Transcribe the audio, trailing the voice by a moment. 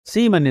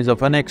Semen is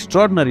of an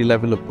extraordinary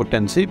level of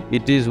potency.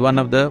 It is one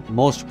of the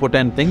most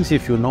potent things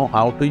if you know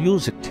how to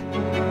use it.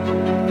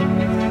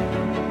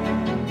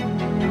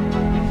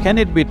 Can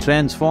it be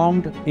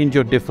transformed into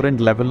a different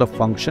level of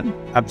function?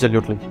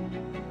 Absolutely.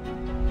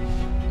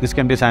 This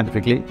can be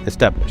scientifically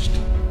established.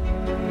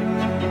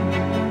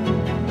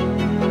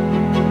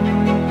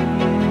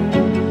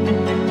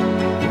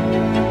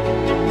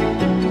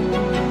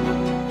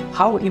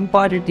 How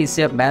important is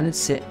a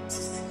man's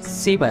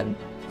semen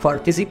for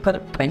physical,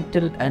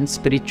 mental and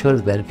spiritual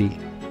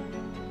well-being?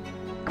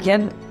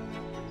 Can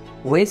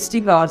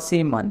wasting our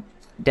semen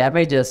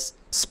damage us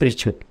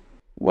spiritually?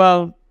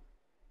 Well,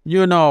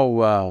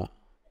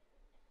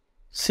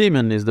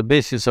 semen is the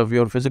basis of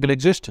your physical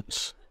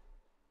existence,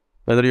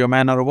 whether you're a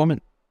man or a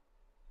woman.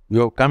 You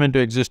have come into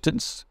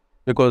existence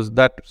because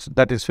that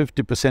is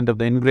 50% of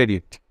the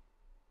ingredient.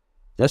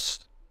 Yes?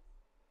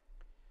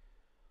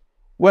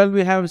 Well,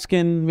 we have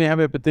skin, we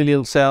have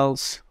epithelial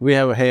cells, we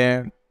have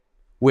hair,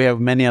 we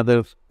have many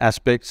other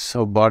aspects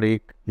of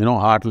body,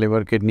 heart,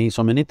 liver, kidney,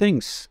 so many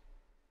things.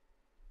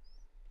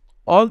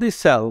 All these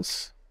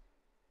cells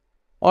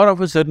are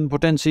of a certain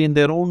potency in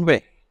their own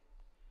way.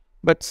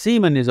 But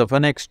semen is of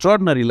an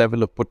extraordinary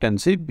level of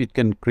potency, it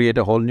can create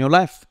a whole new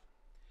life.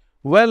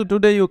 Well,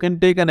 today you can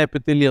take an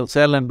epithelial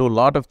cell and do a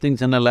lot of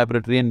things in a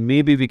laboratory and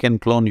maybe we can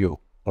clone you,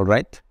 all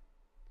right?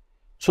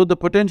 So the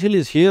potential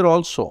is here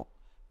also,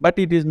 but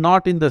it is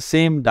not in the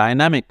same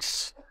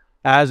dynamics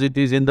as it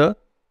is in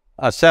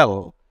a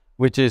cell,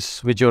 which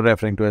you're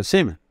referring to as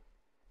semen.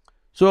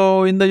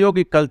 So in the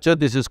yogic culture,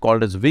 this is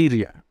called as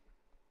virya.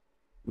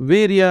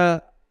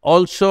 Virya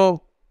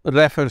also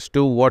refers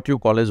to what you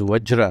call as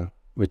vajra,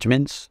 which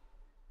means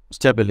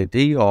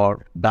stability,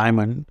 or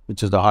diamond,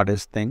 which is the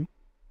hardest thing.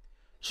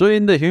 So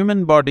in the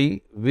human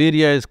body,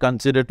 virya is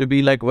considered to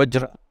be like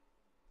vajra.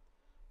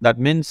 That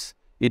means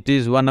it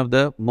is one of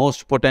the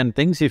most potent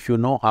things if you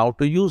know how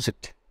to use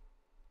it.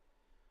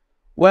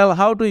 Well,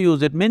 how to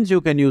use it means you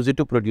can use it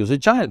to produce a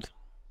child.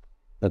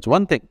 That's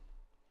one thing.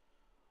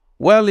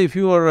 Well, if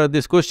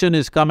this question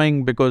is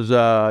coming because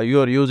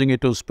you are using it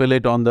to spill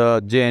it on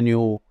the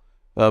JNU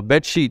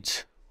bed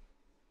sheets,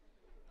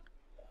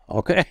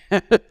 okay?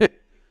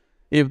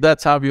 If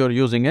that's how you're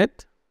using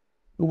it,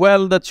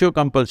 well, that's your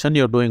compulsion,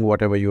 you're doing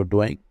whatever you're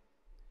doing.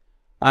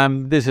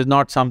 This is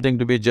not something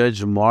to be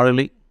judged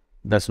morally,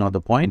 that's not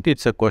the point,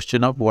 it's a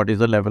question of what is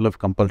the level of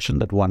compulsion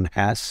that one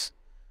has.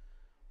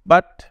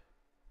 But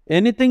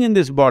anything in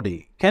this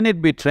body, can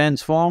it be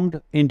transformed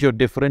into a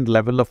different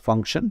level of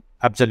function?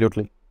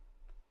 Absolutely.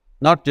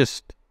 Not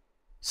just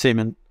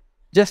semen,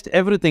 just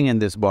everything in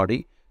this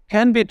body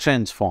can be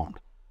transformed.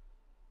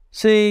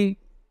 Say,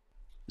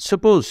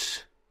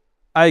 suppose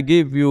I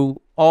give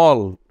you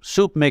all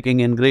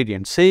soup-making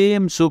ingredients,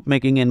 same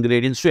soup-making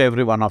ingredients to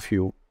every one of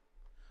you.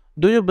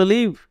 Do you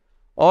believe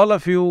all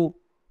of you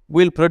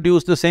will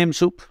produce the same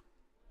soup?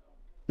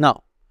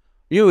 No.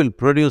 You will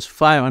produce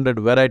 500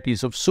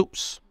 varieties of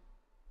soups.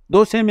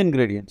 Those same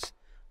ingredients.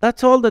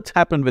 That's all that's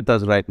happened with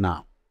us right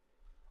now.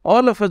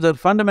 All of us are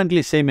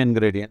fundamentally same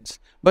ingredients,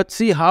 but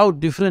see how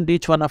different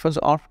each one of us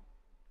are.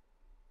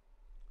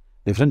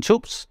 Different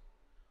soups.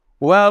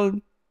 Well,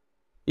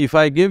 if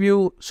I give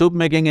you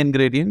soup-making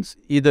ingredients,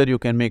 either you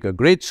can make a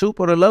great soup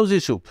or a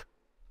lousy soup.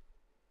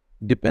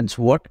 Depends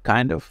what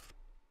kind of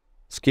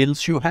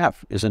skills you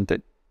have, isn't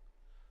it?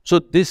 So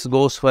this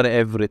goes for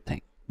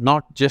everything,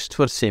 not just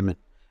for semen.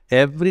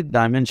 Every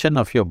dimension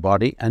of your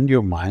body and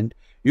your mind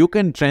you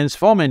can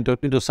transform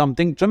into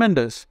something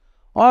tremendous,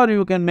 or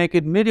you can make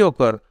it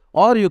mediocre,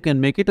 or you can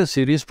make it a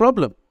serious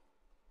problem.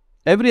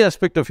 Every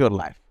aspect of your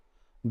life.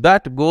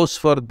 That goes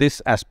for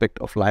this aspect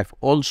of life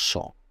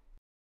also.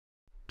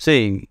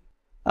 Saying,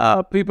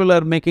 people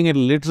are making it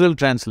literal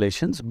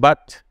translations,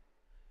 but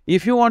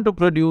if you want to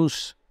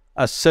produce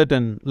a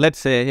certain, let's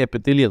say,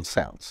 epithelial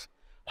cells,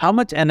 how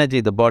much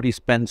energy the body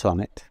spends on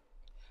it?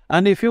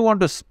 And if you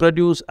want to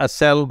produce a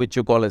cell which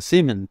you call a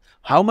semen,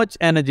 how much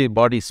energy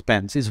body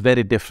spends is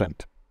very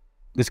different.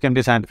 This can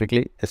be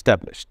scientifically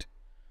established.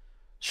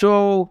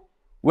 So,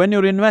 when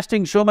you're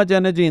investing so much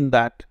energy in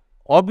that,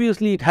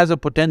 obviously it has a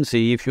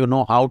potency if you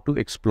know how to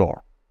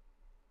explore.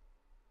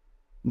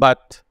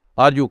 But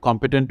are you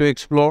competent to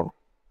explore?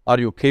 Are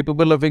you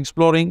capable of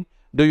exploring?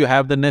 Do you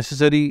have the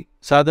necessary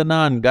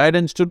sadhana and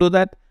guidance to do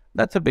that?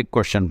 That's a big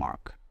question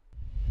mark.